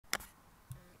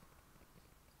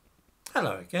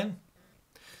Hello again.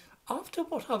 After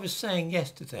what I was saying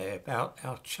yesterday about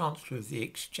our Chancellor of the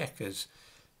Exchequer's,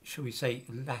 shall we say,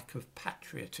 lack of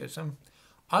patriotism,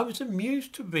 I was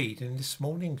amused to read in this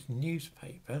morning's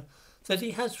newspaper that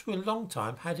he has for a long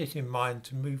time had it in mind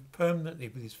to move permanently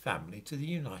with his family to the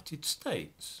United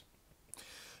States.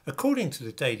 According to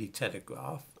the Daily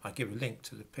Telegraph, I give a link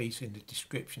to the piece in the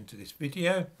description to this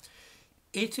video,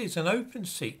 it is an open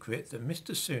secret that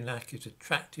Mr. Sunak is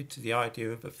attracted to the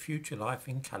idea of a future life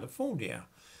in California,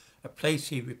 a place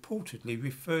he reportedly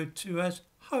referred to as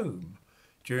home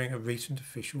during a recent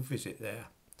official visit there.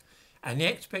 And the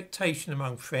expectation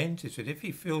among friends is that if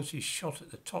he feels his shot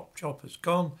at the top job has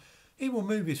gone, he will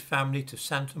move his family to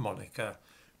Santa Monica,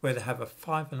 where they have a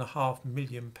 £5.5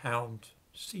 million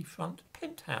seafront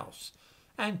penthouse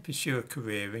and pursue a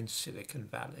career in Silicon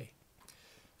Valley.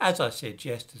 As I said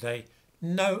yesterday,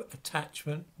 no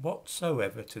attachment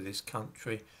whatsoever to this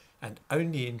country and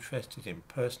only interested in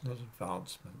personal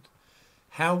advancement.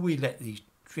 How we let these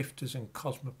drifters and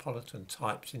cosmopolitan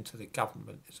types into the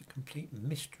government is a complete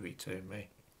mystery to me.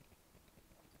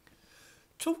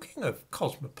 Talking of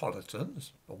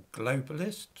cosmopolitans, or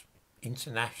globalists,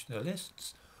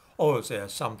 internationalists, or as they are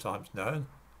sometimes known,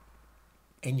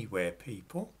 anywhere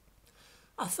people,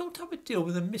 I thought I would deal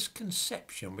with a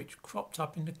misconception which cropped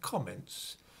up in the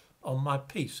comments on my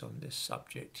piece on this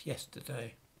subject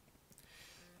yesterday.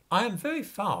 I am very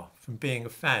far from being a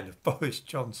fan of Boris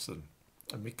Johnson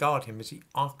and regard him as the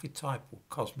archetypal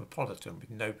cosmopolitan with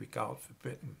no regard for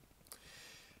Britain.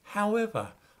 However,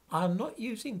 I am not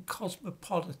using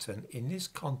cosmopolitan in this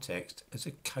context as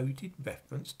a coded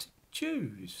reference to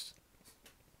Jews.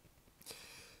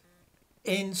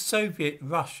 In Soviet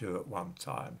Russia at one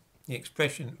time, the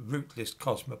expression rootless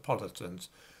cosmopolitans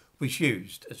was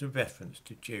used as a reference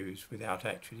to Jews without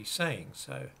actually saying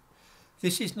so.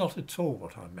 This is not at all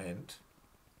what I meant.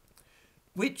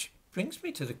 Which brings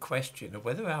me to the question of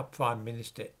whether our Prime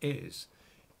Minister is,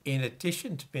 in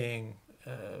addition to being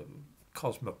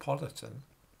cosmopolitan,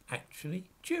 actually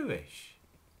Jewish.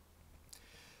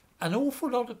 An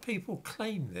awful lot of people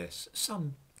claim this.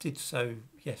 Some did so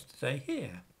yesterday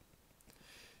here.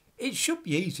 It should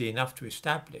be easy enough to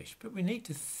establish, but we need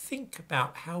to think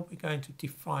about how we're going to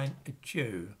define a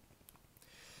Jew.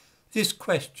 This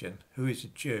question, who is a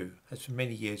Jew, has for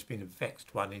many years been a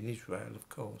vexed one in Israel, of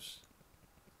course.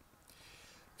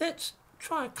 Let's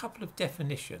try a couple of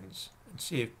definitions and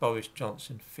see if Boris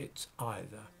Johnson fits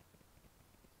either.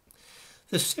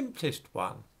 The simplest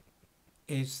one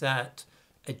is that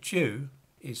a Jew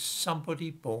is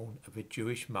somebody born of a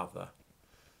Jewish mother,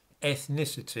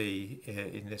 ethnicity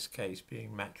in this case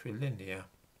being matrilinear.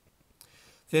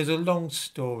 There's a long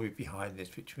story behind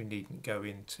this which we needn't go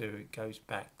into. It goes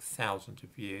back thousands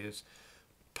of years.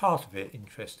 Part of it,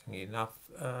 interestingly enough,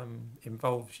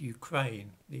 involves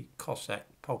Ukraine, the Cossack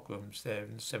pogroms there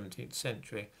in the 17th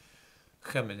century.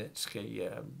 Khmelnytsky,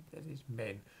 his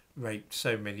men, raped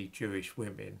so many Jewish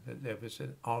women that there was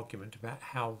an argument about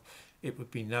how it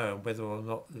would be known whether or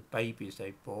not the babies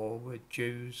they bore were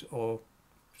Jews or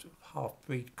sort of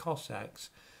half-breed Cossacks.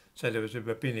 So there was a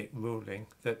rabbinic ruling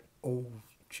that all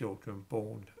children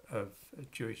born of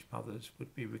Jewish mothers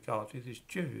would be regarded as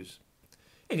Jews.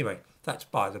 Anyway, that's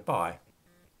by the by.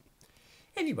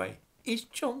 Anyway, is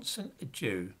Johnson a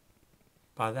Jew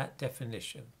by that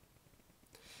definition?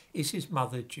 Is his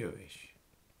mother Jewish?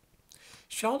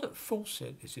 Charlotte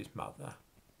Fawcett is his mother,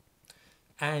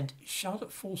 and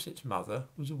Charlotte Fawcett's mother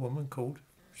was a woman called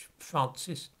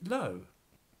Frances Lowe.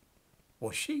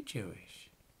 Was she Jewish?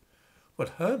 Well,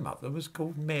 her mother was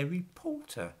called Mary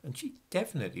Porter, and she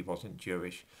definitely wasn't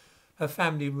Jewish. Her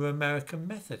family were American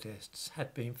Methodists,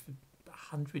 had been for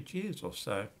 100 years or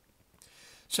so.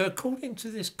 So according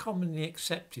to this commonly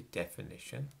accepted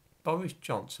definition, Boris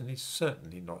Johnson is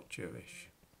certainly not Jewish.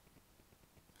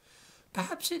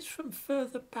 Perhaps it's from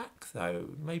further back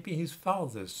though, maybe his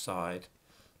father's side.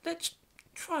 Let's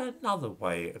try another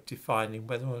way of defining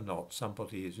whether or not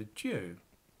somebody is a Jew.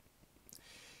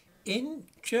 In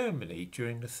Germany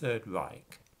during the Third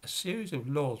Reich, a series of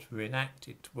laws were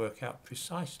enacted to work out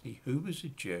precisely who was a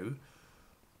Jew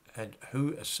and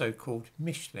who a so-called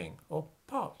Mischling, or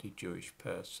partly Jewish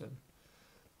person.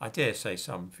 I dare say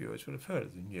some viewers will have heard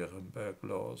of the Nuremberg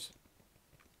laws.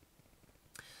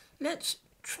 Let's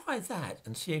try that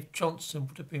and see if Johnson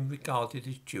would have been regarded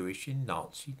as Jewish in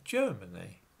Nazi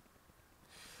Germany.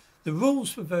 The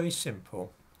rules were very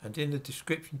simple, and in the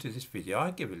description to this video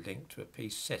I give a link to a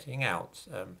piece setting out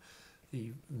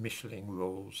the Mischling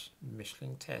rules,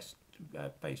 Mischling test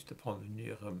based upon the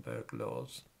Nuremberg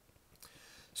laws.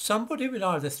 Somebody with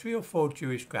either 3 or 4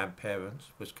 Jewish grandparents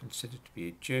was considered to be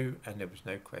a Jew, and there was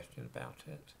no question about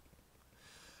it.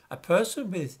 A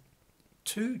person with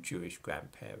two Jewish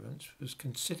grandparents was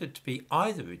considered to be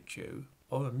either a Jew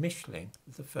or a Mischling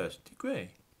of the first degree.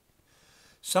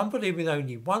 Somebody with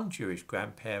only one Jewish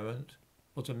grandparent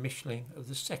was a Mischling of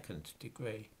the second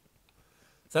degree.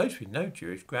 Those with no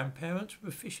Jewish grandparents were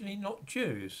officially not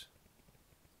Jews.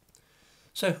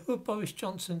 So who are Boris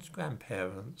Johnson's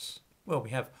grandparents? Well,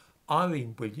 we have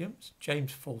Irene Williams,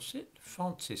 James Fawcett,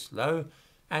 Francis Lowe,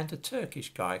 and a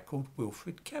Turkish guy called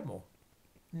Wilfred Kemal.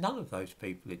 None of those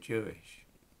people are Jewish.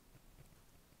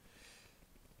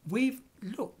 We've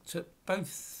looked at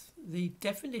both the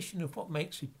definition of what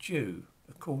makes a Jew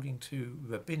according to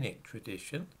rabbinic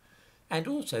tradition and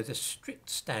also the strict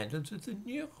standards of the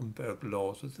Nuremberg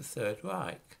laws of the Third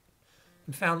Reich,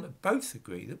 and found that both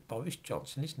agree that Boris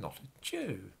Johnson is not a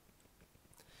Jew.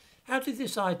 How did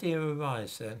this idea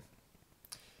arise then?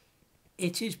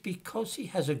 It is because he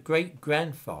has a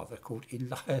great-grandfather called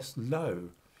Elias Lowe,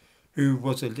 who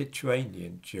was a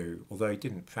Lithuanian Jew, although he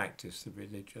didn't practice the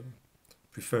religion,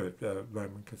 preferred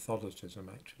Roman Catholicism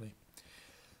actually.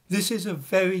 This is a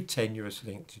very tenuous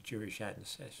link to Jewish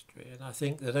ancestry, and I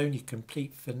think that only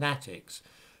complete fanatics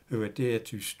who adhere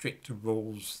to stricter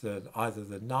rules than either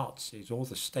the Nazis or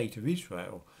the State of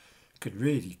Israel could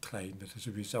really claim that as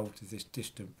a result of this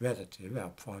distant relative, our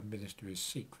Prime Minister is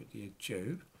secretly a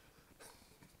Jew.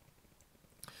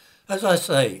 As I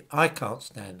say, I can't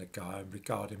stand the guy and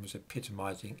regard him as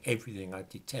epitomising everything I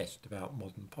detest about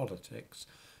modern politics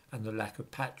and the lack of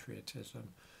patriotism,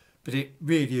 but it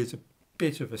really is a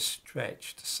bit of a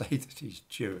stretch to say that he's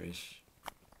Jewish.